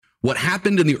What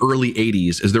happened in the early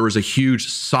 80s is there was a huge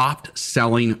soft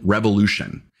selling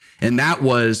revolution. And that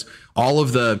was all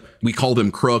of we call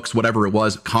them crooks, whatever it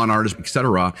was, con artists, et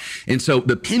cetera. And so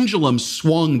the pendulum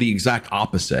swung the exact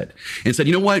opposite and said,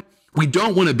 you know what? We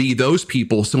don't want to be those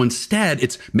people. So instead,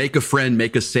 it's make a friend,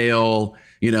 make a sale,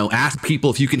 ask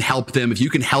people if you can help them. If you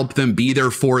can help them, be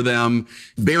there for them.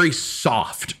 Very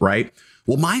soft, right?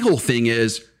 Well, my whole thing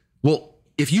is,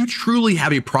 if you truly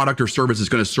have a product or service that's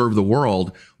going to serve the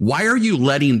world, why are you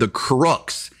letting the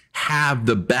crooks have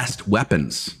the best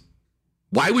weapons?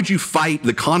 Why would you fight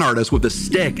the con artist with a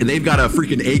stick and they've got a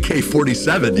freaking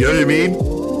AK-47? You know what I mean?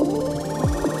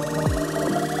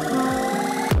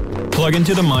 Plug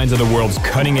into the minds of the world's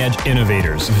cutting-edge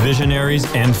innovators, visionaries,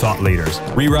 and thought leaders,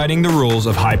 rewriting the rules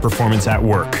of high performance at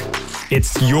work.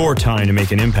 It's your time to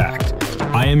make an impact.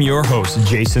 I am your host,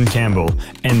 Jason Campbell,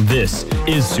 and this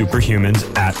is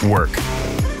Superhumans at Work,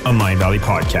 a Mindvalley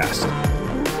podcast.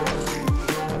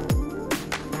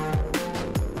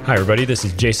 Hi, everybody. This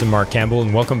is Jason Mark Campbell,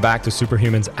 and welcome back to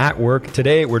Superhumans at Work.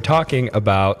 Today, we're talking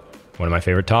about one of my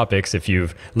favorite topics. If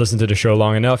you've listened to the show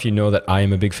long enough, you know that I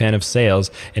am a big fan of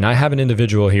sales, and I have an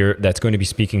individual here that's going to be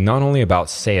speaking not only about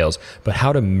sales, but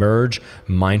how to merge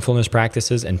mindfulness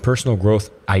practices and personal growth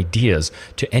ideas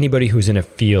to anybody who's in a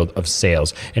field of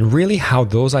sales, and really how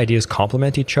those ideas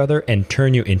complement each other and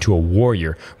turn you into a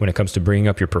warrior when it comes to bringing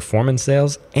up your performance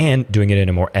sales and doing it in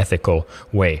a more ethical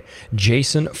way.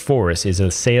 Jason Forrest is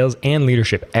a sales and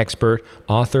leadership expert,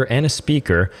 author, and a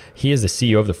speaker. He is the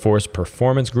CEO of the Forrest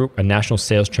Performance Group, a national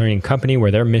sales training company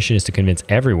where their mission is to convince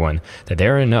everyone that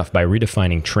they're enough by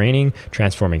redefining training,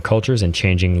 transforming cultures, and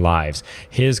changing lives.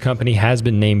 His company has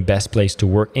been named Best Place to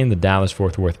Work in the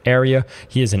Dallas-Fort Worth area.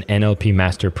 He is an NLP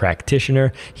master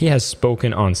practitioner. He has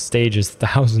spoken on stages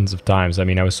thousands of times. I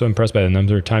mean, I was so impressed by the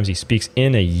number of times he speaks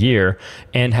in a year,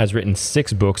 and has written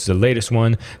 6 books. The latest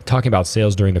one talking about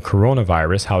sales during the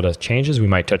coronavirus, how that changes. We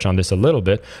might touch on this a little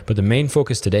bit, but the main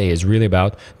focus today is really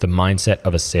about the mindset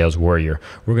of a sales warrior.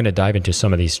 We're going to dive into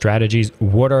some of these strategies.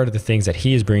 What are the things that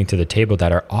he is bringing to the table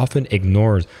that are often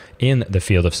ignored in the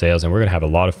field of sales? And we're going to have a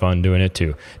lot of fun doing it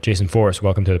too. Jason Forrest,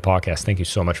 welcome to the podcast. Thank you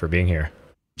so much for being here.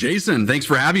 Jason, thanks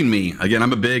for having me. Again,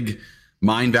 I'm a big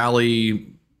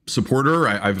Mindvalley supporter.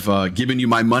 I've given you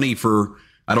my money for,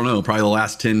 I don't know, probably the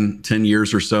last 10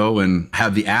 years or so, and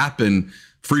have the app and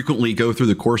frequently go through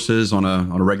the courses on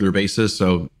a regular basis.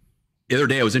 So the other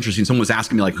day I was interested, someone was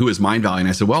asking me who is Mindvalley? And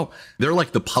I said, well, they're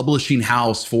like the publishing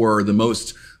house for the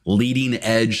most leading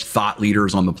edge thought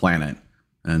leaders on the planet.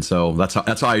 And so that's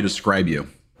how I describe you.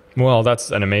 Well,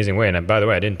 that's an amazing way. And by the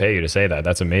way, I didn't pay you to say that.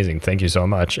 That's amazing. Thank you so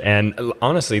much. And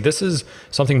honestly, this is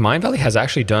something Mindvalley has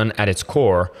actually done at its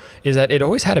core, is that it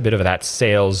always had a bit of that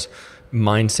sales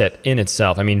mindset in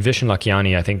itself. I mean, Vishen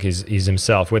Lakhiani, I think he's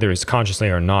himself, whether he's consciously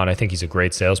or not, I think he's a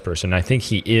great salesperson. I think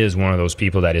he is one of those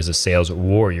people that is a sales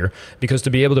warrior, because to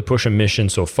be able to push a mission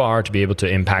so far, to be able to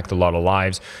impact a lot of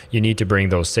lives, you need to bring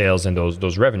those sales and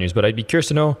those revenues. But I'd be curious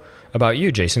to know about you,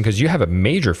 Jason, because you have a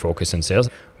major focus in sales.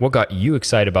 What got you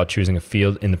excited about choosing a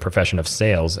field in the profession of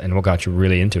sales, and what got you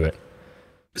really into it?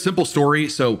 Simple story.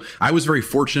 So I was very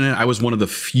fortunate. I was one of the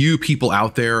few people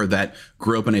out there that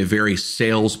grew up in a very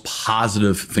sales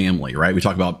positive family, right? We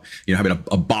talk about, having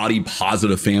a body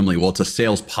positive family. Well, it's a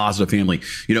sales positive family.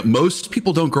 Most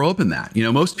people don't grow up in that.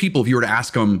 Most people, if you were to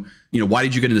ask them, why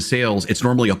did you get into sales? It's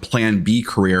normally a plan B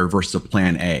career versus a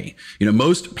plan A.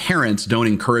 Most parents don't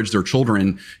encourage their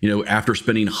children, after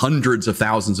spending hundreds of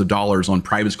thousands of dollars on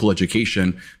private school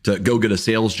education, to go get a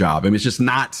sales job. I mean, it's just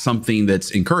not something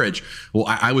that's encouraged. Well,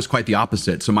 I was quite the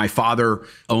opposite. So my father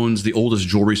owns the oldest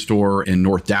jewelry store in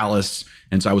North Dallas.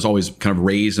 And so I was always kind of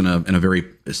raised in a very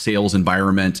sales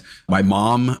environment. My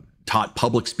mom taught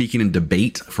public speaking and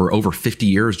debate for over 50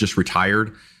 years, just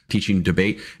retired, teaching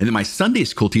debate. And then my Sunday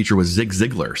school teacher was Zig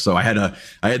Ziglar. So I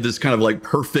had this kind of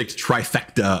perfect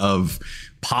trifecta of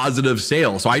positive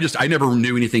sales. So I never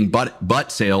knew anything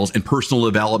but sales and personal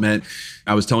development.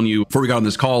 I was telling you before we got on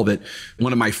this call that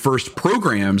one of my first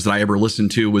programs that I ever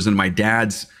listened to was in my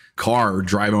dad's car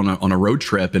driving on a road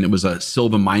trip. And it was a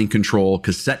Silva Mind Control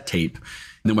cassette tape.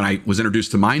 And then when I was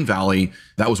introduced to Mindvalley,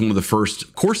 that was one of the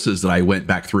first courses that I went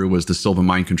back through, was the Silva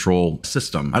Mind Control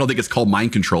system. I don't think it's called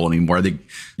Mind Control anymore. I think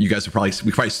you guys we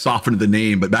probably softened the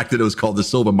name, but back then it was called the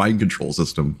Silva Mind Control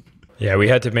system. Yeah, we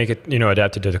had to make it,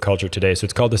 adapted to the culture today. So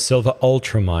it's called the Silva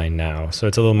Ultramind now. So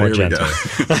it's a little more gentle.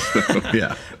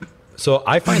 Yeah. So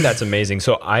I find that's amazing.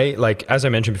 So I like, as I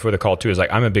mentioned before the call too, is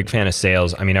like, I'm a big fan of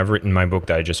sales. I mean, I've written my book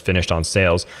that I just finished on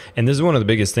sales. And this is one of the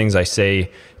biggest things I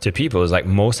say to people is like,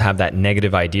 most have that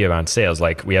negative idea around sales.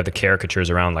 Like we have the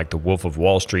caricatures around like the Wolf of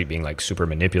Wall Street being like super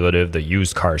manipulative, the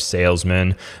used car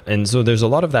salesman. And so there's a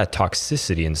lot of that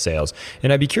toxicity in sales.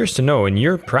 And I'd be curious to know in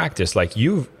your practice, like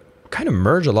you've kind of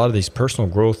merged a lot of these personal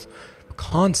growth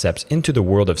concepts into the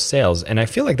world of sales. And I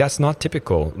feel like that's not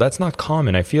typical. That's not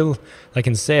common. I feel like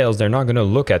in sales, they're not going to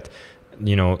look at,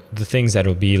 the things that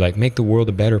will be like, make the world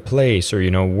a better place or,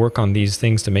 work on these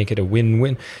things to make it a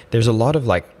win-win. There's a lot of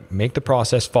like, make the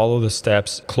process, follow the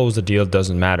steps, close the deal,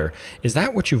 doesn't matter. Is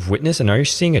that what you've witnessed? And are you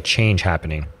seeing a change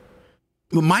happening?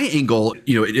 Well, my angle,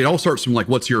 it all starts from like,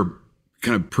 what's your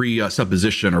kind of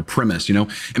presupposition or premise, And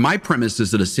my premise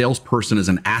is that a salesperson is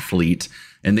an athlete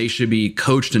and they should be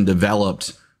coached and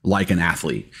developed like an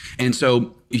athlete. And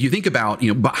so if you think about,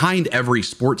 behind every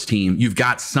sports team, you've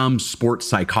got some sports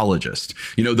psychologist.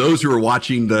 Those who are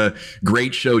watching the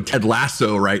great show Ted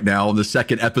Lasso right now, in the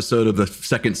second episode of the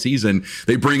second season,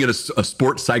 they bring in a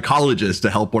sports psychologist to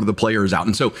help one of the players out.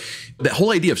 And so the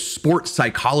whole idea of sports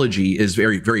psychology is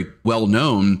very, very well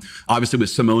known, obviously with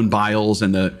Simone Biles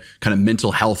and the kind of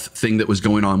mental health thing that was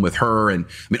going on with her. And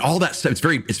I mean, all that stuff,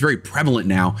 it's very prevalent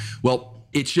now. Well,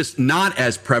 it's just not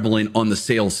as prevalent on the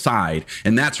sales side.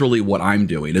 And that's really what I'm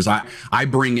doing is I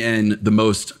bring in the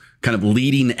most kind of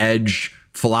leading edge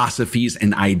philosophies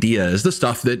and ideas, the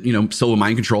stuff that, Silva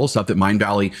Mind Control, stuff that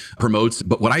Mindvalley promotes.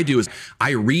 But what I do is I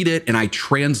read it and I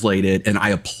translate it and I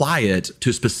apply it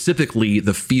to specifically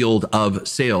the field of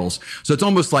sales. So it's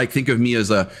almost like, think of me as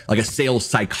a sales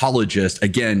psychologist,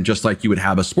 again, just like you would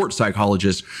have a sports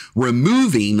psychologist,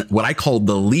 removing what I call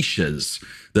the leashes,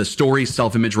 the stories,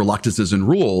 self-image, reluctances, and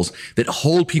rules that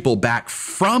hold people back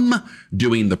from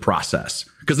doing the process.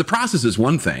 Because the process is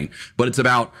one thing, but it's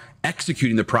about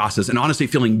executing the process and honestly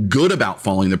feeling good about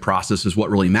following the process is what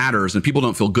really matters. And if people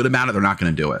don't feel good about it, they're not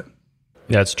going to do it.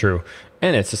 That's true.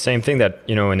 And it's the same thing that,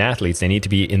 in athletes, they need to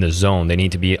be in the zone. They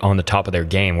need to be on the top of their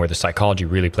game where the psychology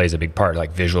really plays a big part,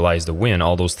 like visualize the win,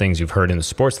 all those things you've heard in the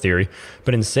sports theory.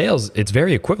 But in sales, it's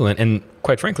very equivalent. And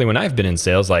quite frankly, when I've been in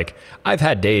sales, like I've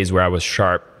had days where I was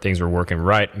sharp, things were working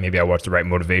right. Maybe I watched the right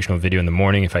motivational video in the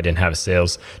morning if I didn't have a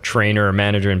sales trainer or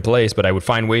manager in place, but I would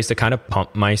find ways to kind of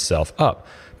pump myself up.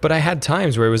 But I had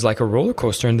times where it was like a roller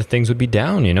coaster and the things would be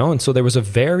down, And so there was a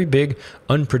very big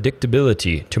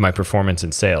unpredictability to my performance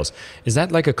in sales. Is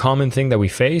that like a common thing that we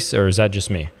face, or is that just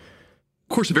me? Of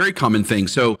course, a very common thing.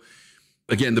 So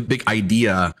again, the big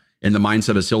idea and the mindset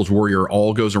of a sales warrior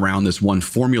all goes around this one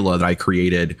formula that I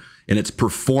created, and it's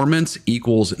performance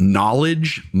equals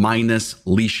knowledge minus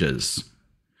leashes.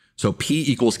 So P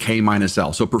equals K minus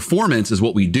L. So performance is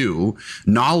what we do.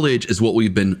 Knowledge is what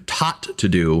we've been taught to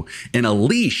do. And a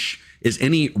leash is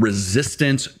any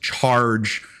resistance,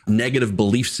 charge, negative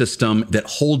belief system that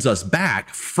holds us back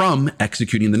from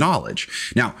executing the knowledge.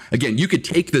 Now, again, you could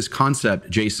take this concept,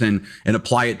 Jason, and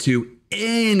apply it to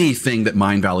anything that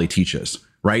Mindvalley teaches,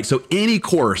 right? So any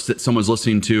course that someone's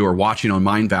listening to or watching on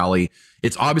Mindvalley,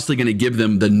 it's obviously going to give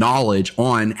them the knowledge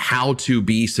on how to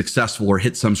be successful or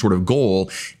hit some sort of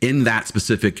goal in that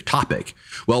specific topic.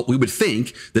 Well, we would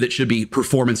think that it should be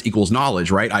performance equals knowledge,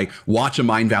 right? I watch a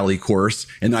Mindvalley course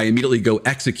and I immediately go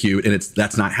execute, and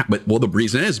that's not, but well, the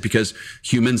reason is because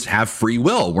humans have free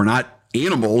will. We're not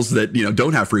animals that,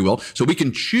 don't have free will. So we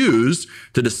can choose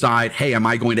to decide, hey, am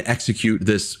I going to execute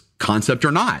this concept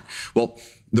or not? Well,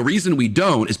 the reason we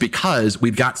don't is because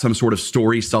we've got some sort of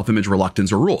story, self-image,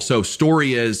 reluctance, or rule. So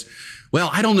story is, well,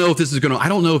 I don't know if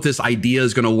this idea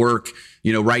is going to work,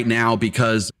 right now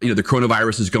because, the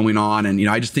coronavirus is going on. And,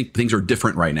 I just think things are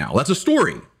different right now. That's a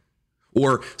story.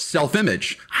 Or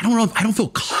self-image. I don't feel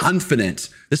confident.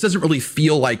 This doesn't really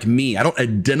feel like me. I don't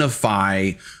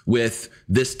identify with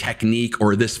this technique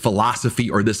or this philosophy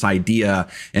or this idea.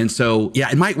 And so,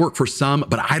 yeah, it might work for some,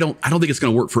 but I don't think it's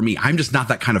going to work for me. I'm just not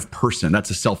that kind of person. That's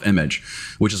a self-image,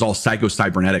 which is all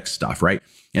psycho-cybernetic stuff, right?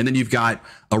 And then you've got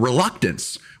a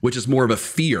reluctance, which is more of a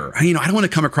fear. I don't want to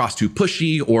come across too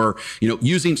pushy or,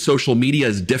 using social media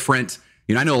is different.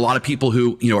 I know a lot of people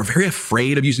who, are very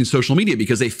afraid of using social media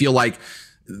because they feel like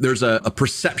there's a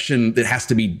perception that has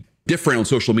to be different on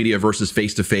social media versus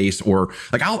face to face. Or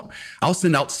like I'll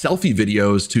send out selfie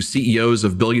videos to CEOs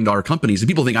of billion-dollar companies and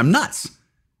people think I'm nuts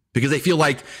because they feel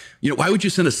like, why would you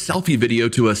send a selfie video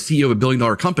to a CEO of a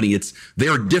billion-dollar company?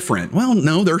 They're different. Well,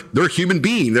 no, they're a human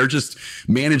being. They're just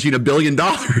managing $1 billion.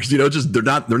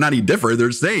 They're not any different. They're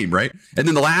the same, right? And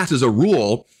then the last is a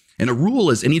rule. And a rule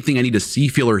is anything I need to see,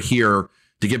 feel, or hear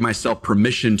to give myself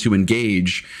permission to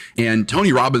engage. And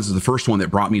Tony Robbins is the first one that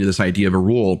brought me to this idea of a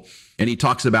rule. And he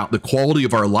talks about the quality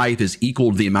of our life is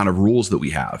equal to the amount of rules that we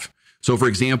have. So for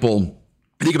example,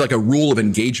 I think of like a rule of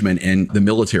engagement in the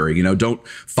military, don't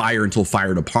fire until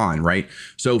fired upon, right?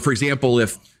 So for example,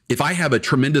 if I have a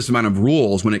tremendous amount of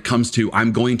rules when it comes to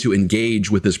I'm going to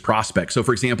engage with this prospect. So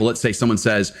for example, let's say someone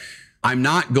says, I'm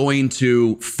not going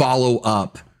to follow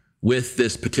up with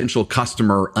this potential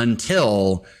customer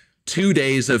until 2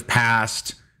 days have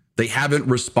passed, they haven't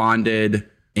responded,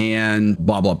 and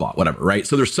blah, blah, blah, whatever, right?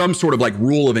 So there's some sort of like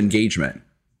rule of engagement.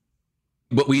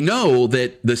 But we know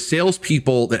that the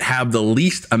salespeople that have the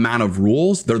least amount of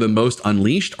rules, they're the most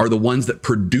unleashed, are the ones that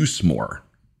produce more.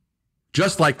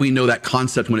 Just like we know that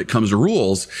concept when it comes to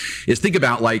rules is think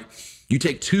about like you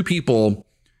take two people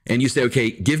and you say,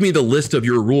 okay, give me the list of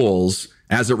your rules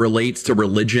as it relates to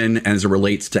religion and as it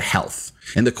relates to health.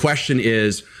 And the question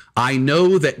is, I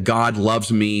know that God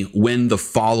loves me when the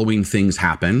following things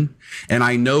happen, and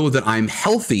I know that I'm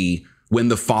healthy when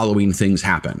the following things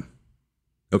happen.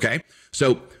 Okay?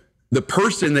 So the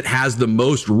person that has the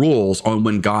most rules on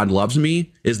when God loves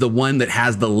me is the one that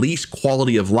has the least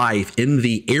quality of life in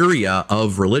the area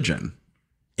of religion.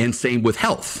 And same with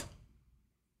health.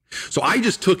 So I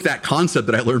just took that concept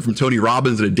that I learned from Tony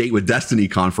Robbins at a Date with Destiny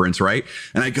conference, right?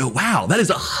 And I go, wow, that is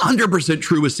 100%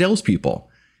 true with salespeople.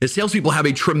 As salespeople have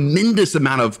a tremendous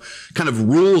amount of kind of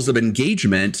rules of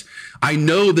engagement. I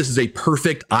know this is a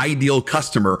perfect, ideal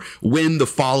customer when the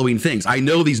following things. I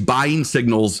know these buying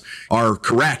signals are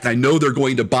correct. I know they're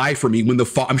going to buy from me when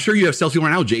I'm sure you have salespeople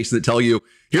right now, Jason, that tell you,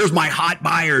 here's my hot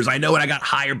buyers. I know when I got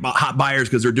hot buyers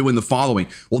because they're doing the following.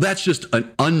 Well, that's just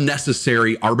an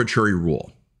unnecessary, arbitrary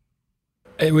rule.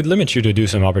 It would limit you to do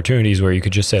some opportunities where you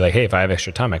could just say like, hey, if I have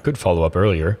extra time, I could follow up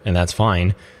earlier, and that's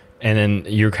fine. And then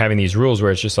you're having these rules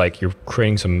where it's just like you're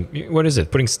creating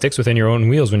putting sticks within your own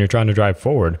wheels when you're trying to drive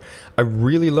forward. I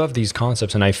really love these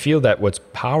concepts. And I feel that what's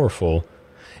powerful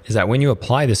is that when you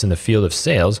apply this in the field of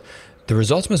sales, the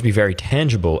results must be very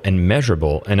tangible and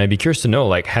measurable. And I'd be curious to know,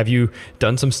 like, have you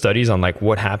done some studies on like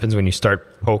what happens when you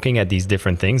start poking at these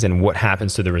different things and what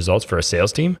happens to the results for a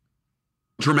sales team?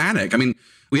 Dramatic. I mean,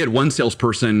 we had one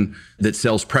salesperson that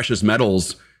sells precious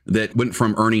metals that went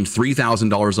from earning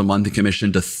 $3,000 a month in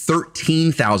commission to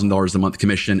 $13,000 a month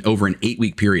commission over an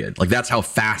 8-week period. Like that's how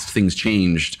fast things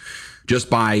changed just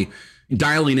by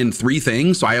dialing in 3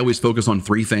 things. So I always focus on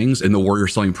 3 things in the Warrior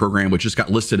Selling Program, which just got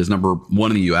listed as number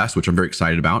 1 in the US, which I'm very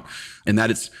excited about. And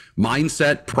that it's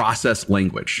mindset, process,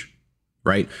 language.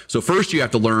 Right? So first you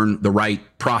have to learn the right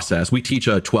process. We teach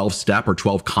a 12-step or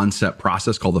 12-concept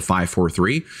process called the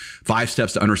 5-4-3. 5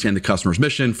 steps to understand the customer's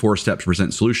mission, 4 steps to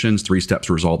present solutions, 3 steps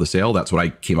to resolve the sale. That's what I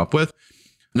came up with.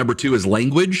 Number 2 is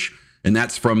language, and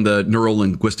that's from the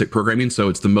neuro-linguistic programming. So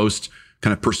it's the most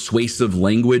kind of persuasive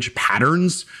language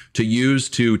patterns to use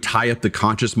to tie up the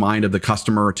conscious mind of the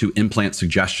customer to implant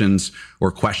suggestions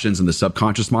or questions in the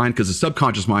subconscious mind. Because the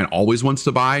subconscious mind always wants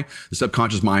to buy. The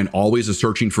subconscious mind always is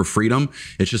searching for freedom.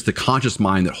 It's just the conscious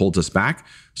mind that holds us back.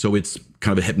 So it's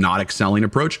kind of a hypnotic selling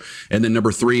approach. And then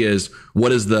number 3 is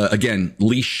what is the, again,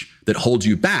 leash that holds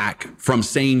you back from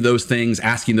saying those things,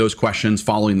 asking those questions,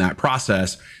 following that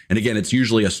process. And again, it's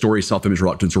usually a story, self-image,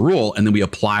 reluctance, or rule. And then we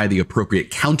apply the appropriate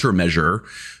countermeasure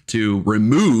to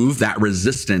remove that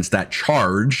resistance, that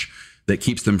charge that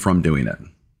keeps them from doing it.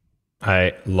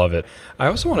 I love it. I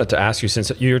also wanted to ask you,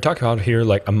 since you're talking about here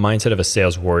like a mindset of a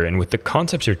sales warrior, and with the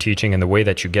concepts you're teaching and the way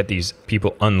that you get these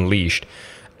people unleashed,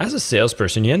 as a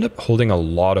salesperson, you end up holding a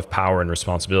lot of power and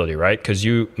responsibility, right? Because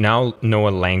you now know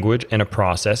a language and a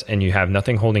process, and you have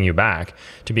nothing holding you back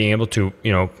to being able to,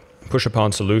 push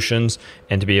upon solutions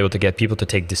and to be able to get people to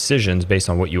take decisions based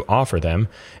on what you offer them.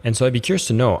 And so I'd be curious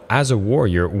to know, as a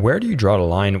warrior, where do you draw the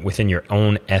line within your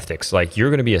own ethics? Like, you're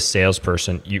going to be a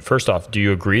salesperson. First off, do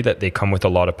you agree that they come with a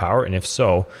lot of power? And if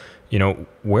so,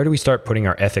 where do we start putting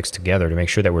our ethics together to make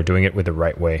sure that we're doing it with the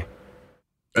right way?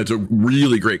 It's a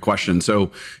really great question. So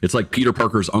it's like Peter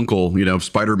Parker's uncle,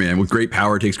 Spider-Man, with great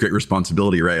power takes great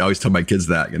responsibility, right? I always tell my kids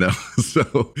that,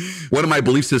 So one of my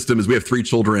belief systems is we have 3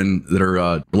 children that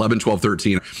are 11, 12,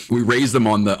 13. We raise them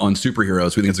on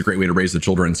superheroes. We think it's a great way to raise the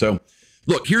children. So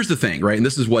look, here's the thing, right? And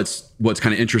this is what's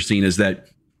kind of interesting is that,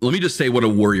 let me just say what a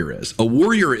warrior is. A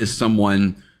warrior is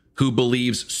someone who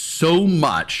believes so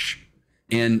much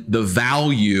in the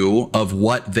value of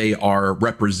what they are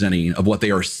representing, of what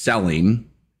they are selling,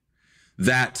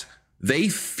 that they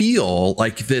feel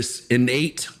like this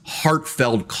innate,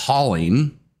 heartfelt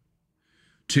calling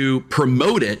to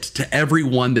promote it to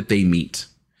everyone that they meet.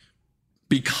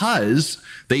 Because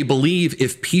they believe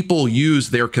if people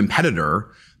use their competitor,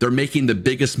 they're making the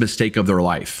biggest mistake of their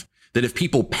life. that if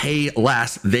people pay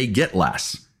less, they get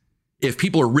less. If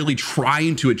people are really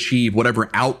trying to achieve whatever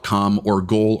outcome or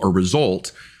goal or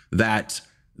result that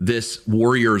this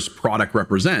warrior's product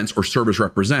represents or service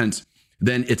represents,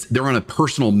 then they're on a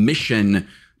personal mission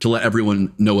to let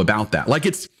everyone know about that. Like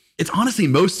it's honestly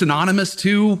most synonymous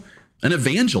to an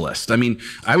evangelist. I mean,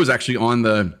 I was actually in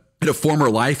a former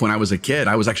life when I was a kid,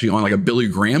 I was actually on like a Billy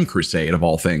Graham crusade of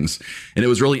all things. And it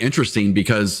was really interesting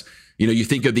because, you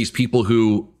think of these people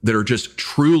that are just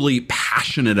truly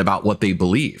passionate about what they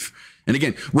believe. And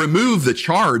again, remove the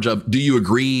charge of, do you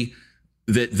agree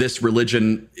that this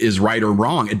religion is right or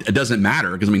wrong? It doesn't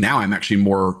matter, because now I'm actually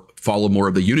follow more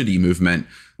of the unity movement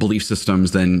belief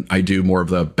systems than I do more of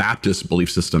the Baptist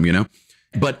belief system,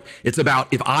 But it's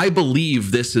about, if I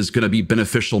believe this is going to be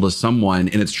beneficial to someone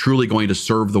and it's truly going to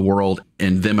serve the world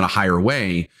and them in a higher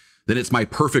way, then it's my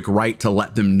perfect right to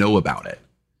let them know about it.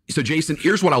 So Jason,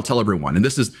 here's what I'll tell everyone. And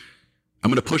I'm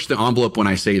going to push the envelope when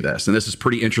I say this. And this is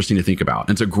pretty interesting to think about.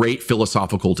 And it's a great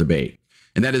philosophical debate.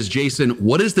 And that is, Jason,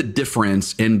 what is the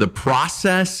difference in the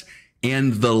process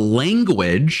and the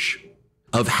language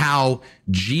of how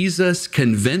Jesus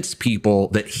convinced people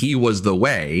that he was the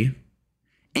way,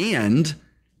 and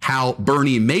how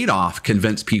Bernie Madoff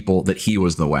convinced people that he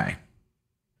was the way?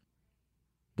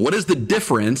 What is the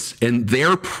difference in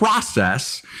their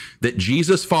process that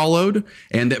Jesus followed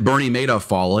and that Bernie Madoff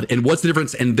followed? And what's the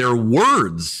difference in their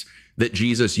words that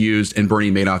Jesus used and Bernie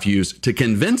Madoff used to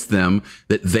convince them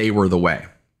that they were the way?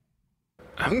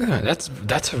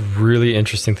 That's a really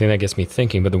interesting thing that gets me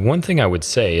thinking. But the one thing I would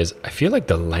say is I feel like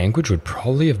the language would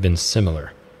probably have been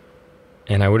similar.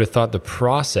 And I would have thought the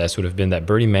process would have been that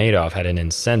Bernie Madoff had an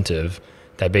incentive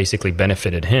that basically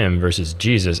benefited him versus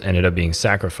Jesus ended up being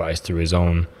sacrificed through his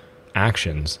own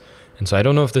actions. And so I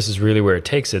don't know if this is really where it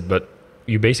takes it, but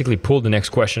you basically pulled the next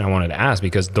question I wanted to ask,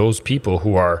 because those people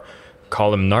who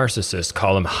call them narcissists,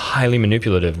 call them highly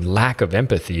manipulative, lack of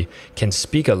empathy, can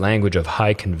speak a language of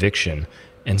high conviction.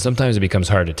 And sometimes it becomes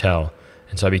hard to tell.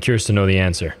 And so I'd be curious to know the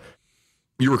answer.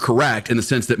 You were correct in the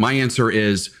sense that my answer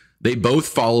is they both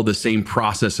follow the same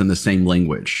process and the same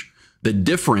language. The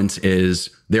difference is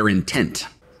their intent.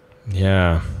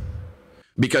 Yeah.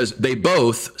 Because they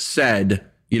both said,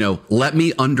 let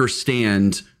me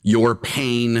understand your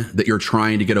pain that you're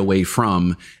trying to get away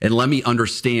from, and let me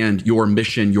understand your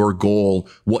mission, your goal,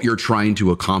 what you're trying to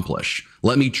accomplish.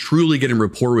 Let me truly get in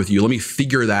rapport with you. Let me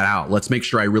figure that out. Let's make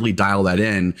sure I really dial that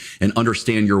in and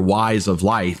understand your whys of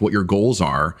life, what your goals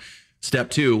are.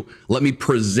 Step 2, let me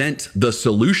present the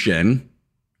solution,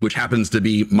 which happens to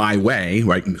be my way,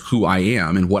 right? Who I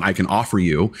am and what I can offer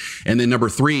you. And then number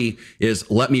 3 is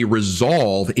let me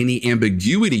resolve any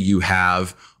ambiguity you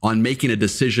have on making a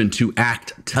decision to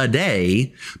act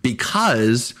today,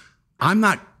 because I'm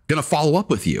not going to follow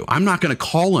up with you. I'm not going to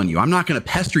call on you. I'm not going to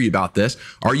pester you about this.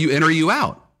 Are you in or are you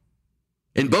out?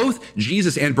 And both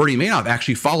Jesus and Bernie Madoff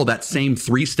actually follow that same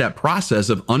 3-step process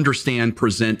of understand,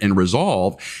 present, and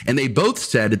resolve. And they both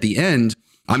said at the end,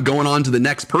 I'm going on to the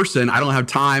next person. I don't have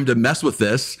time to mess with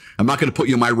this. I'm not going to put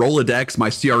you in my Rolodex, my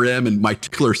CRM, and my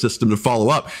tickler system to follow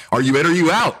up. Are you in or are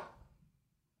you out?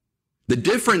 The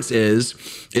difference is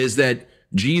that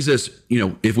Jesus,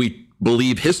 if we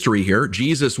believe history here,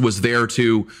 Jesus was there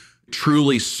to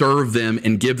truly serve them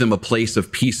and give them a place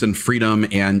of peace and freedom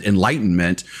and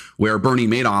enlightenment, where Bernie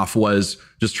Madoff was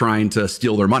just trying to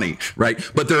steal their money,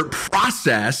 right? But their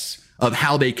process of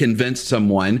how they convinced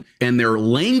someone and their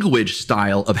language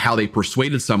style of how they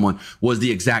persuaded someone was the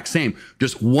exact same.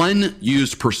 Just one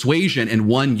used persuasion and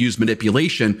one used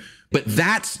manipulation. But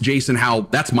that's, Jason,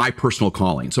 that's my personal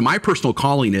calling. So my personal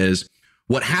calling is,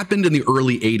 what happened in the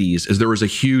early 80s is there was a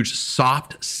huge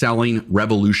soft selling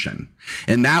revolution.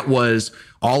 And that was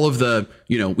all of the,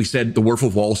 we said the Wolf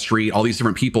of Wall Street, all these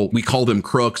different people, we call them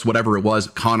crooks, whatever it was,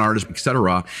 con artists, et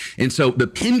cetera. And so the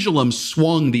pendulum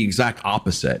swung the exact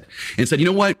opposite and said, you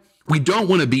know what? We don't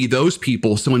want to be those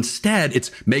people. So instead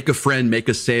it's make a friend, make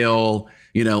a sale,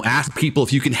 ask people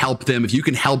if you can help them. If you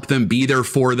can help them, be there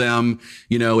for them.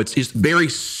 It's very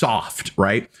soft,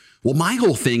 right? Well, my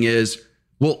whole thing is,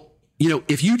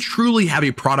 if you truly have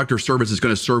a product or service that's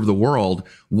going to serve the world,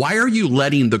 why are you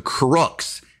letting the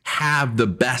crooks have the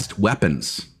best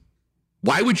weapons?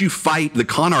 Why would you fight the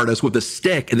con artist with a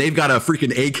stick and they've got a freaking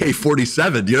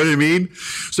AK-47? You know what I mean?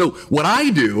 So what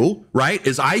I do, right,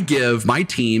 is I give my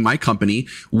team, my company,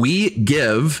 we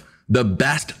give the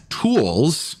best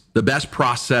tools, the best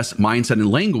process, mindset,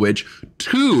 and language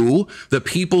to the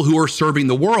people who are serving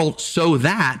the world so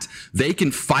that they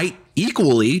can fight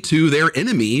equally to their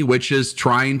enemy, which is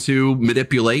trying to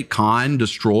manipulate, con,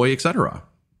 destroy, etc.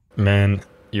 Man,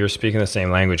 you're speaking the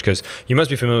same language, because you must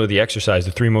be familiar with the exercise,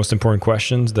 the 3 most important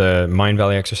questions, the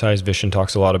Mindvalley exercise Vishen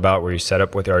talks a lot about, where you set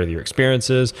up what are your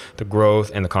experiences, the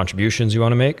growth, and the contributions you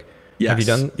want to make. Yes. Have you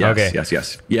done? Yes,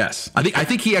 Okay. yes. I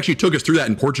think he actually took us through that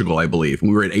in Portugal, I believe,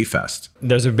 when we were at A-Fest.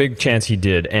 There's a big chance he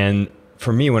did. And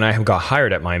for me, when I got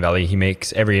hired at Mindvalley, he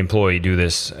makes every employee do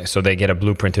this so they get a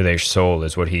blueprint to their soul,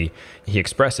 is what he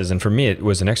expresses. And for me, it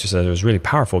was an exercise that was really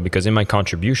powerful, because in my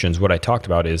contributions, what I talked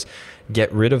about is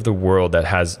get rid of the world that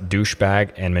has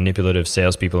douchebag and manipulative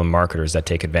salespeople and marketers that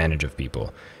take advantage of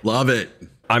people. Love it.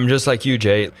 I'm just like you,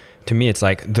 Jay. To me, it's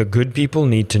like the good people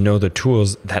need to know the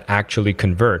tools that actually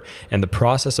convert. And the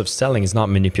process of selling is not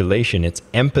manipulation, it's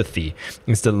empathy.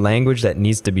 It's the language that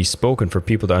needs to be spoken for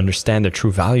people to understand the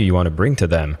true value you want to bring to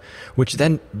them. Which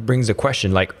then brings a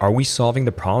question like, are we solving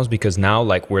the problems because now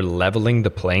like we're leveling the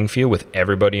playing field with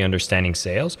everybody understanding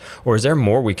sales? Or is there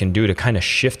more we can do to kind of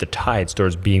shift the tides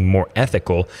towards being more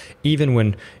ethical, even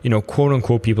when, quote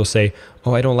unquote, people say,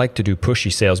 oh, I don't like to do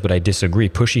pushy sales, but I disagree.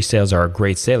 Pushy sales are a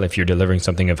great sale if you're delivering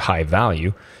something of high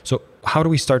value. So how do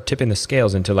we start tipping the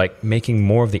scales into like making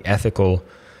more of the ethical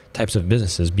types of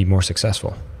businesses be more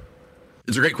successful?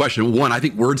 It's a great question. One, I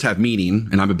think words have meaning,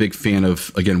 and I'm a big fan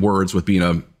of, again, words with being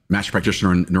a master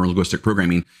practitioner in neurolinguistic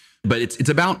programming. But it's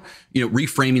about,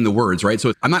 reframing the words, right?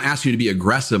 So I'm not asking you to be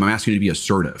aggressive. I'm asking you to be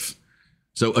assertive.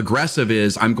 So aggressive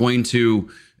is I'm going to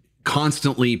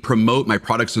constantly promote my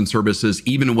products and services,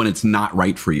 even when it's not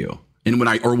right for you. And when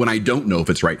I don't know if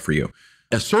it's right for you.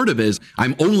 Assertive is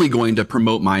I'm only going to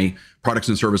promote my products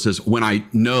and services when I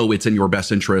know it's in your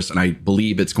best interest and I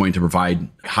believe it's going to provide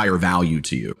higher value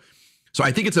to you. So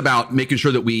I think it's about making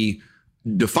sure that we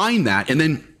define that. And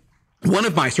then one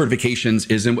of my certifications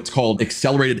is in what's called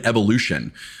accelerated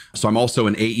evolution. So I'm also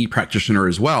an AE practitioner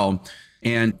as well,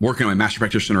 and working on my master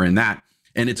practitioner in that.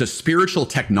 And it's a spiritual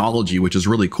technology, which is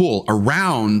really cool,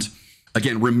 around,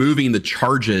 again, removing the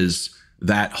charges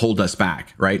that hold us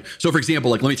back, right? So for example,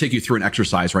 let me take you through an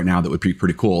exercise right now that would be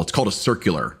pretty cool. It's called a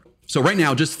circular. So right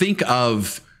now, just think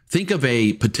of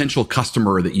a potential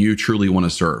customer that you truly want to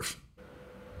serve.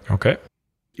 Okay.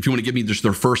 If you want to give me just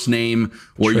their first name,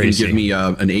 or Tracy. You can give me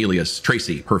an alias.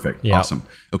 Tracy. Perfect. Yeah. Awesome.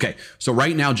 Okay. So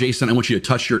right now, Jason, I want you to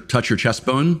touch your chest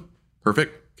bone.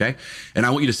 Perfect. Okay. And I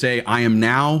want you to say, I am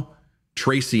now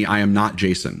Tracy. I am not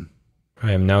Jason.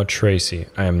 I am now Tracy.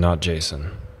 I am not Jason.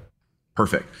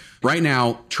 Perfect. Right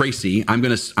now, Tracy, I'm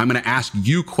going to ask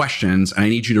you questions, and I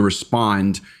need you to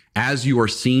respond as you are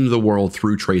seeing the world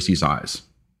through Tracy's eyes.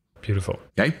 Beautiful.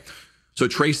 Okay. So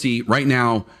Tracy, right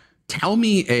now, tell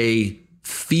me a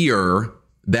fear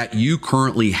that you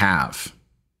currently have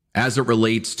as it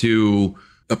relates to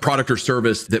a product or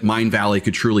service that Mindvalley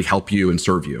could truly help you and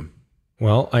serve you.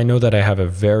 Well, I know that I have a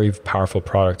very powerful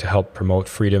product to help promote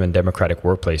freedom and democratic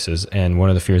workplaces. And one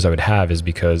of the fears I would have is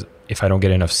because if I don't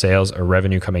get enough sales or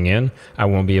revenue coming in, I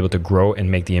won't be able to grow and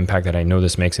make the impact that I know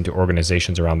this makes into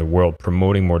organizations around the world,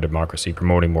 promoting more democracy,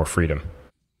 promoting more freedom.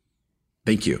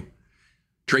 Thank you.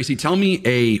 Tracy, tell me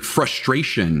a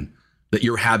frustration that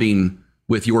you're having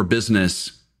with your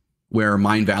business where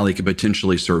Mindvalley could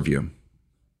potentially serve you.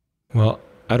 Well,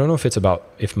 I don't know if it's about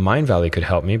if Mindvalley could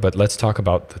help me, but let's talk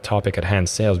about the topic at hand,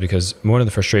 sales, because one of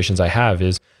the frustrations I have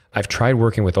is I've tried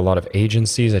working with a lot of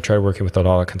agencies. I tried working with a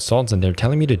lot of consultants, and they're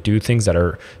telling me to do things that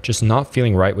are just not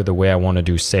feeling right with the way I want to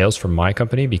do sales for my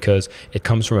company, because it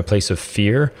comes from a place of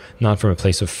fear, not from a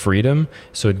place of freedom.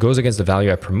 So it goes against the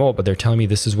value I promote, but they're telling me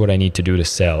this is what I need to do to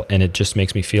sell. And it just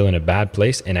makes me feel in a bad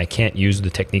place, and I can't use the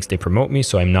techniques they promote me.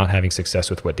 So I'm not having success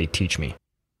with what they teach me.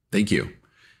 Thank you.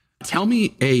 Tell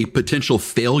me a potential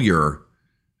failure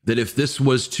that if this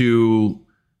was to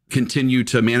continue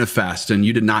to manifest and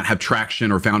you did not have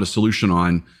traction or found a solution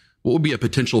on, what would be a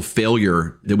potential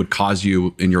failure that would cause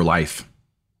you in your life?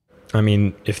 I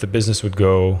mean, if the business would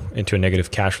go into a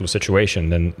negative cash flow situation,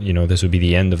 then, this would be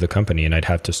the end of the company and I'd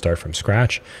have to start from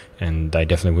scratch. And I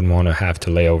definitely wouldn't want to have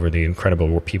to lay over the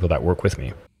incredible people that work with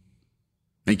me.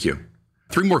 Thank you.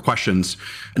 3 more questions.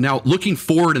 Now, looking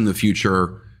forward in the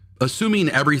future, assuming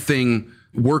everything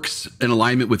works in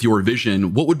alignment with your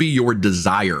vision, what would be your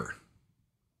desire?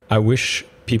 I wish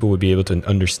people would be able to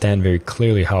understand very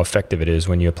clearly how effective it is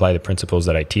when you apply the principles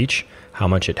that I teach, how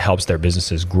much it helps their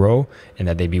businesses grow, and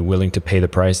that they'd be willing to pay the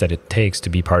price that it takes to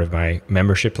be part of my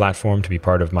membership platform, to be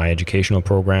part of my educational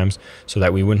programs, so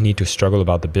that we wouldn't need to struggle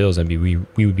about the bills and we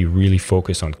would be really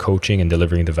focused on coaching and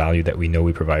delivering the value that we know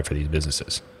we provide for these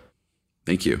businesses.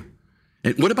 Thank you.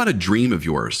 And what about a dream of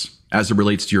yours as it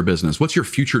relates to your business? What's your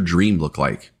future dream look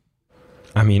like?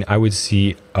 I mean, I would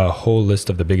see a whole list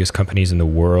of the biggest companies in the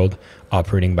world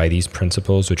operating by these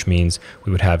principles, which means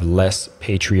we would have less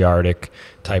patriotic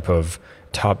type of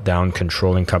top-down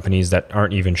controlling companies that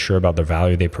aren't even sure about the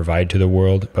value they provide to the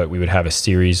world, but we would have a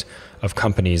series of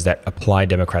companies that apply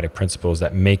democratic principles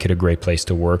that make it a great place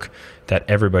to work, that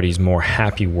everybody's more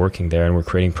happy working there, and we're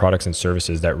creating products and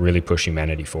services that really push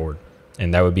humanity forward.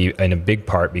 And that would be in a big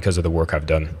part because of the work I've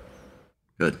done.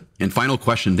 Good. And final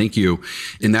question, thank you.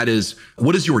 And that is,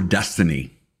 what is your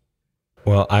destiny?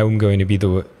 Well, I'm going to be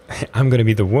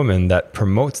the woman that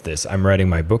promotes this. I'm writing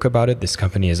my book about it. This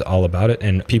company is all about it.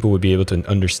 And people would be able to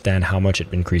understand how much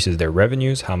it increases their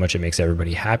revenues, how much it makes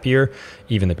everybody happier,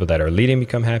 even the people that are leading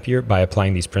become happier by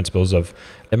applying these principles of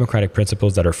democratic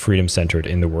principles that are freedom-centered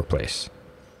in the workplace.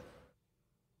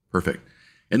 Perfect.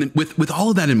 And then with all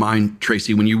of that in mind,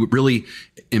 Tracy, when you really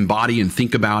embody and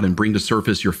think about and bring to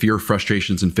surface your fear,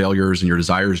 frustrations, and failures and your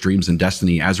desires, dreams, and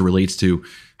destiny as it relates to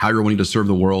how you're wanting to serve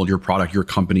the world, your product, your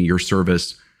company, your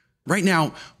service, right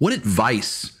now, what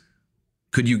advice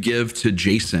could you give to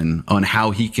Jason on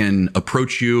how he can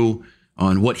approach you,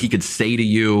 on what he could say to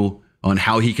you, on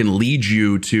how he can lead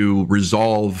you to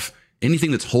resolve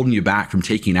anything that's holding you back from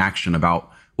taking action about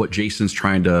what Jason's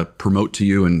trying to promote to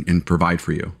you and provide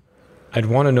for you? I'd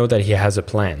want to know that he has a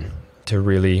plan to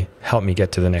really help me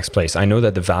get to the next place. I know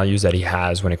that the values that he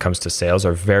has when it comes to sales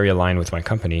are very aligned with my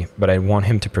company, but I want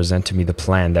him to present to me the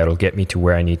plan that'll get me to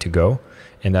where I need to go,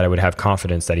 and that I would have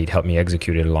confidence that he'd help me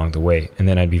execute it along the way. And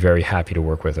then I'd be very happy to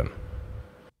work with him.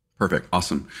 Perfect.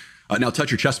 Awesome. Now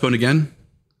touch your chest bone again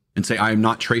and say, I am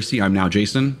not Tracy. I'm now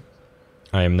Jason.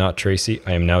 I am not Tracy.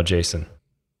 I am now Jason.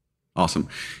 Awesome.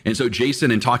 And so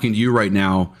Jason, in talking to you right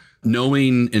now,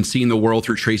 knowing and seeing the world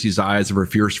through Tracy's eyes of her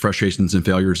fears, frustrations, and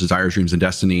failures, desires, dreams, and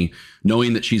destiny,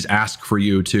 knowing that she's asked for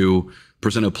you to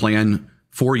present a plan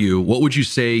for you, what would you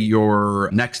say your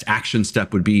next action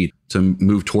step would be to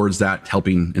move towards that,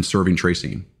 helping and serving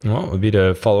Tracy? Well, it would be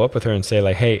to follow up with her and say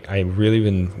like, hey, I've really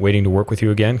been waiting to work with you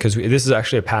again, because this is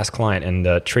actually a past client,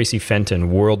 and Tracy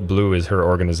Fenton, World Blue is her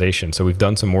organization. So we've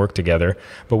done some work together,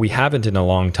 but we haven't in a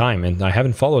long time, and I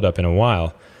haven't followed up in a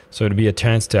while. So it'd be a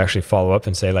chance to actually follow up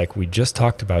and say like, we just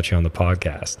talked about you on the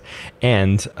podcast.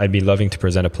 And I'd be loving to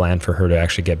present a plan for her to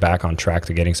actually get back on track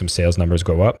to getting some sales numbers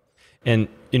go up. And,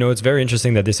 you know, it's very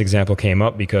interesting that this example came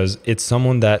up because it's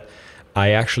someone that I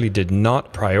actually did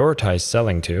not prioritize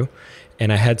selling to.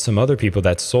 And I had some other people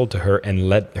that sold to her and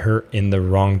led her in the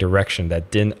wrong direction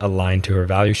that didn't align to her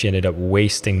value. She ended up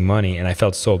wasting money. And I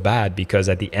felt so bad because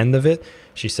at the end of it,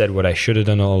 she said what I should have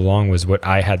done all along was what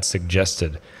I had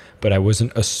suggested. But I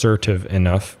wasn't assertive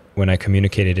enough when I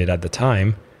communicated it at the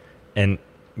time. And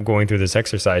going through this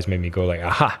exercise made me go like,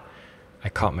 aha, I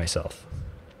caught myself.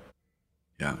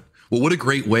 Yeah. Well, what a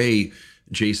great way,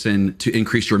 Jason, to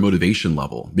increase your motivation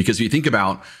level. Because if you think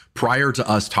about prior to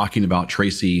us talking about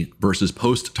Tracy versus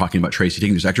post talking about Tracy,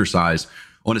 taking this exercise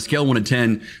on a scale of 1 to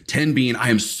 10, 10 being, I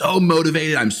am so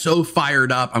motivated, I'm so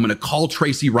fired up, I'm going to call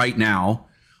Tracy right now.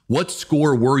 What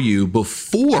score were you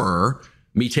before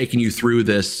me taking you through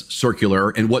this circular,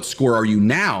 and what score are you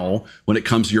now when it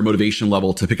comes to your motivation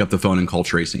level to pick up the phone and call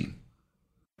Tracy?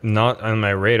 Not on my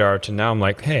radar to now I'm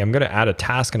like, hey, I'm going to add a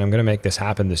task and I'm going to make this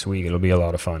happen this week. It'll be a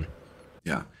lot of fun.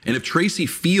 Yeah. And if Tracy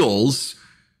feels,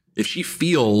 if she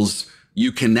feels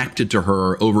you connected to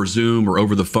her over Zoom or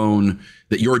over the phone,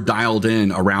 that you're dialed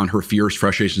in around her fears,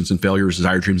 frustrations, and failures,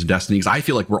 desires, dreams, and destinies, I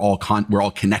feel like we're all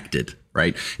connected,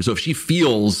 right? And so if she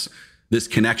feels this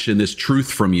connection, this truth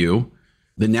from you,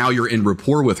 then now you're in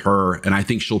rapport with her, and I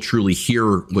think she'll truly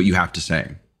hear what you have to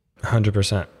say.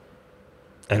 100%.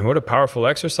 And what a powerful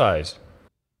exercise.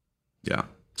 Yeah.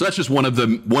 So that's just one of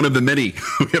the many.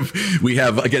 we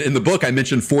have again in the book I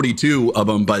mentioned 42 of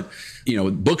them, but you know,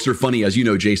 books are funny, as you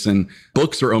know, Jason.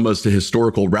 Books are almost a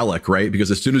historical relic, right? Because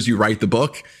as soon as you write the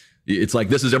book, it's like,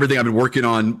 this is everything I've been working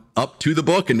on up to the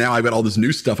book, and now I've got all this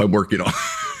new stuff I'm working on.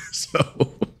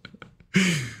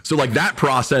 So like that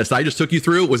process I just took you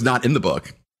through was not in the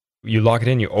book. You lock it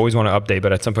in, you always want to update,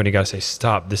 but at some point you got to say,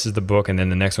 stop, this is the book, and then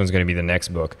the next one's going to be the next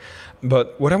book.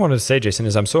 But what I wanted to say, Jason,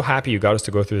 is I'm so happy you got us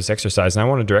to go through this exercise, and I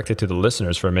want to direct it to the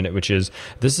listeners for a minute, which is,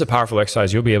 this is a powerful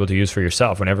exercise you'll be able to use for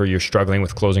yourself whenever you're struggling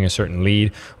with closing a certain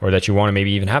lead, or that you want to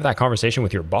maybe even have that conversation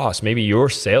with your boss. Maybe your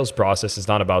sales process is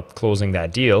not about closing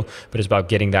that deal, but it's about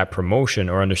getting that promotion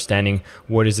or understanding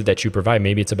what is it that you provide.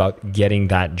 Maybe it's about getting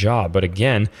that job. But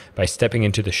again, by stepping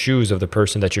into the shoes of the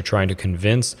person that you're trying to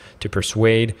convince, to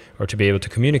persuade, or to be able to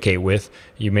communicate with,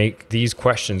 you make these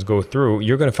questions go through,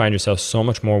 you're going to find yourself so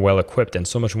much more well-equipped and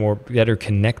so much more better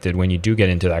connected when you do get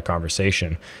into that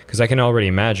conversation. Because I can already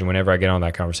imagine whenever I get on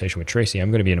that conversation with Tracy,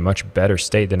 I'm going to be in a much better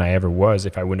state than I ever was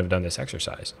if I wouldn't have done this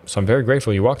exercise. So I'm very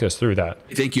grateful you walked us through that.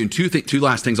 Thank you. And two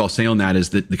last things I'll say on that is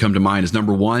that come to mind is,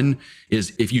 number one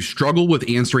is, if you struggle with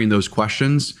answering those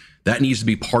questions, That needs to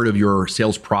be part of your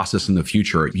sales process in the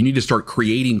future. You need to start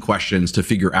creating questions to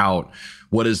figure out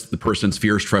what is the person's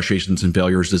fears, frustrations, and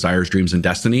failures, desires, dreams, and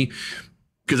destiny,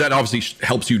 because that obviously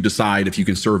helps you decide if you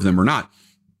can serve them or not.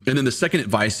 And then the second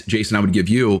advice, Jason, I would give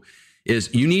you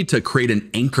is you need to create an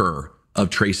anchor of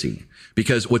Tracy.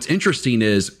 Because what's interesting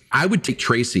is I would take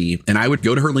Tracy and I would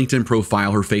go to her LinkedIn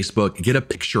profile, her Facebook, get a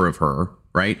picture of her,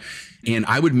 right? And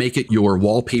I would make it your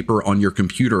wallpaper on your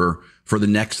computer for the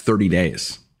next 30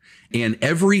 days. And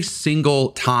every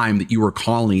single time that you were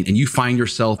calling and you find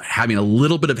yourself having a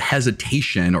little bit of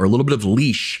hesitation or a little bit of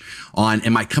leash on,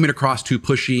 am I coming across too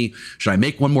pushy? Should I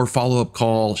make one more follow-up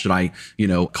call? Should I,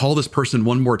 call this person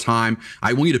one more time?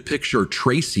 I want you to picture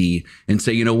Tracy and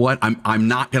say, you know what? I'm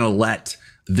not going to let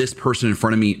this person in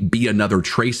front of me be another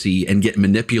Tracy and get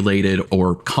manipulated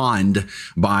or conned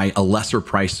by a lesser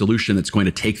price solution that's going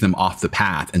to take them off the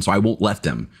path. And so I won't let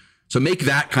them. So make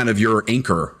that kind of your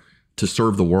anchor to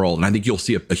serve the world. And I think you'll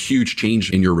see a huge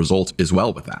change in your results as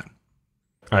well with that.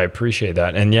 I appreciate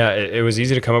that. And yeah, it was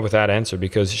easy to come up with that answer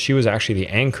because she was actually the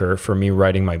anchor for me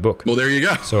writing my book. Well, there you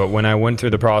go. So when I went through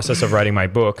the process of writing my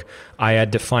book, I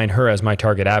had defined her as my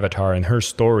target avatar, and her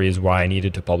story is why I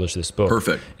needed to publish this book.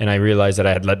 Perfect. And I realized that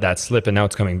I had let that slip, and now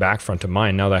it's coming back front of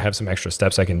mind. Now that I have some extra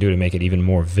steps I can do to make it even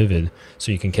more vivid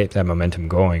so you can keep that momentum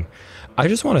going. I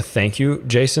just want to thank you,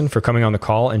 Jason, for coming on the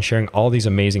call and sharing all these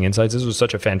amazing insights. This was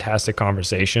such a fantastic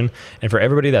conversation. And for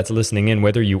everybody that's listening in,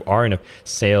 whether you are in a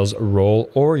sales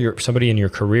role or you're somebody in your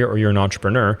career or you're an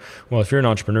entrepreneur, well, if you're an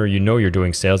entrepreneur, you know you're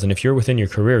doing sales. And if you're within your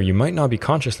career, you might not be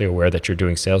consciously aware that you're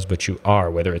doing sales, but you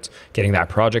are, whether it's getting that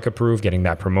project approved, getting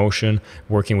that promotion,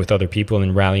 working with other people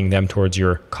and rallying them towards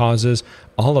your causes.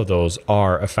 All of those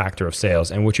are a factor of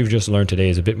sales. And what you've just learned today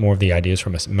is a bit more of the ideas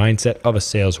from a mindset of a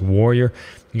sales warrior.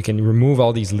 You can remove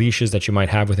all these leashes that you might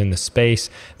have within the space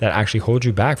that actually hold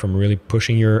you back from really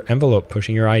pushing your envelope,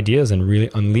 pushing your ideas, and really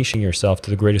unleashing yourself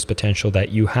to the greatest potential that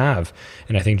you have.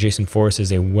 And I think Jason Forrest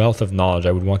is a wealth of knowledge.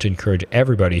 I would want to encourage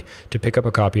everybody to pick up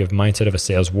a copy of Mindset of a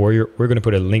Sales Warrior. We're going to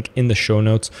put a link in the show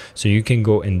notes so you can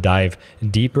go and dive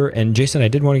deeper. And Jason, I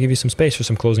did want to give you some space for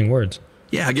some closing words.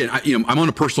 Yeah, again, I'm on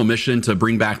a personal mission to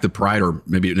bring back the pride, or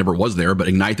maybe it never was there, but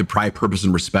ignite the pride, purpose,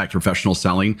 and respect, professional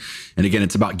selling. And again,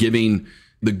 it's about giving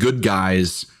the good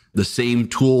guys the same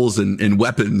tools and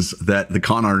weapons that the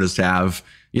con artists have,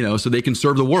 so they can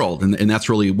serve the world. And that's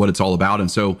really what it's all about.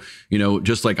 And so,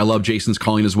 just like I love Jason's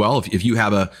calling as well. If you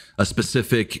have a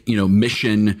specific,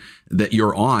 mission that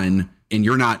you're on and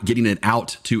you're not getting it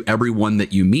out to everyone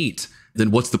that you meet,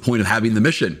 then what's the point of having the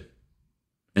mission?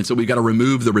 And so we've got to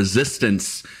remove the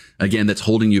resistance, again, that's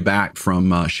holding you back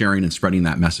from sharing and spreading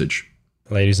that message.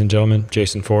 Ladies and gentlemen,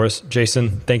 Jason Forrest.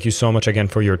 Jason, thank you so much again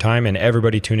for your time. And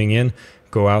everybody tuning in,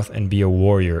 go out and be a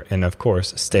warrior. And of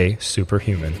course, stay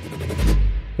superhuman.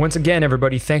 Once again,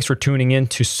 everybody, thanks for tuning in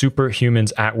to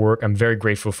Superhumans at Work. I'm very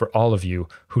grateful for all of you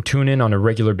who tune in on a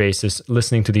regular basis,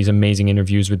 listening to these amazing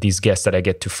interviews with these guests that I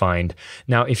get to find.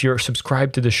 Now, if you're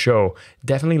subscribed to the show,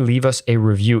 definitely leave us a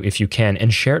review if you can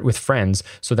and share it with friends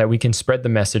so that we can spread the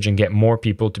message and get more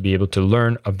people to be able to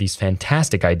learn of these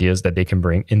fantastic ideas that they can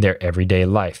bring in their everyday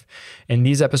life. And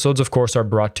these episodes, of course, are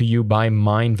brought to you by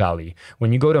Mindvalley.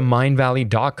 When you go to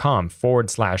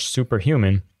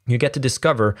mindvalley.com/superhuman, you get to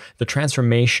discover the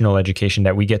transformational education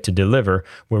that we get to deliver,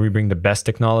 where we bring the best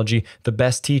technology, the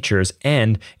best teachers,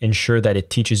 and ensure that it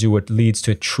teaches you what leads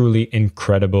to a truly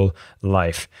incredible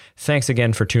life. Thanks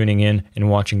again for tuning in and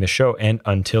watching the show. And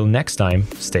until next time,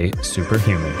 stay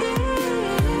superhuman.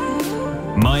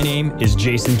 My name is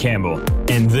Jason Campbell,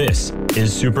 and this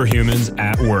is Superhumans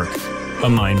at Work, a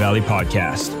Mindvalley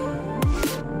podcast.